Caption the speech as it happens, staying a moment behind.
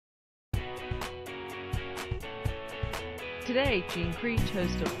Today, Gene Creech,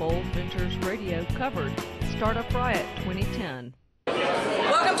 host of Bold Ventures Radio, covered Startup Riot 2010.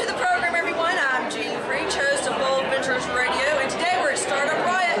 Welcome to the program, everyone. I'm Gene Creech, host of Bold Ventures Radio, and today we're at Startup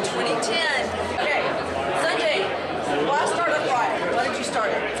Riot 2010. Okay, Sanjay, why Startup Riot? Why did you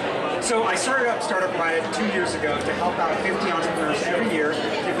start it? So I started up Startup Riot 2 years ago to help out 50 entrepreneurs every year,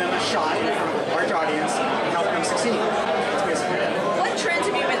 give them a shot in front of a large audience, and help them succeed. That's basically it. What trends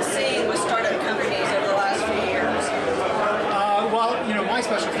have you been seeing with startup companies over the last few years? Well, my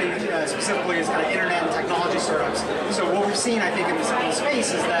specialty specifically is kind of internet and technology startups. So what we've seen, I think, in the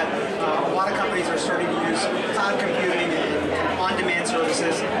space is that a lot of companies are starting to use cloud computing and on-demand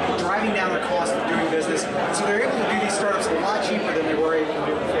services, driving down their cost of doing business. So they're able to do these startups a lot cheaper than they were able to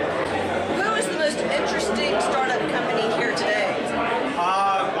do before. Who is the most interesting startup company here today?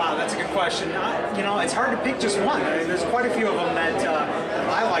 Wow, that's a good question. It's hard to pick just one. I mean, there's quite a few of them that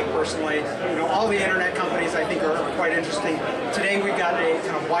I like personally. All the internet companies I think are quite interesting. Today we've got a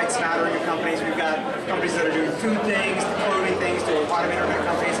kind of wide smattering of companies. We've got companies that are doing food things, clothing things, to a lot of internet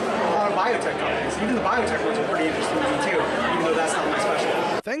companies, a lot of biotech companies. Even the biotech ones are pretty interesting to me too, even though that's not my specialty.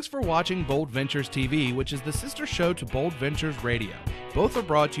 Thanks for watching Bold Ventures TV, which is the sister show to Bold Ventures Radio. Both are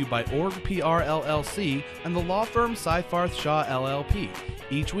brought to you by OrgPR LLC and the law firm Seyfarth Shaw LLP.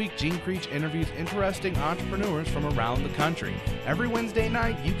 Each week, Gene Creech interviews interesting entrepreneurs from around the country. Every Wednesday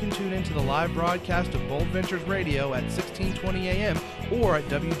night, you can tune into the live broadcast of Bold Ventures Radio at 16:20 a.m. or at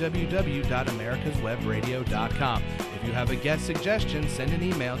www.americaswebradio.com. If you have a guest suggestion, send an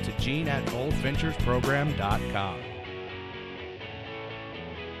email to gene@boldventuresprogram.com.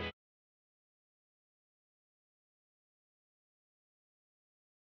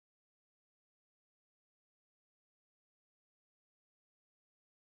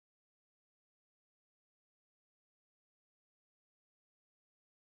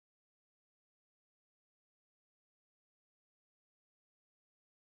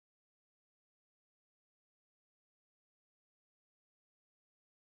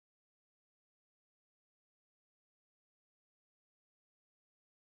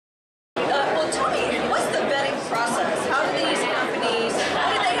 Tell me, what's the vetting process? How do these companies,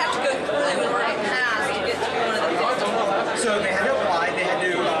 what do they have to go through in order to pass to get to one of the bids? So they had to apply, they had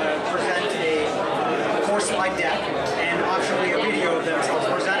to present a course slide deck and optionally a video of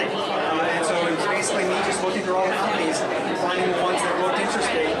themselves presenting. And so it was basically me just looking through all the companies, finding the ones that looked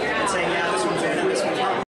interesting and saying, yeah, this one's in, and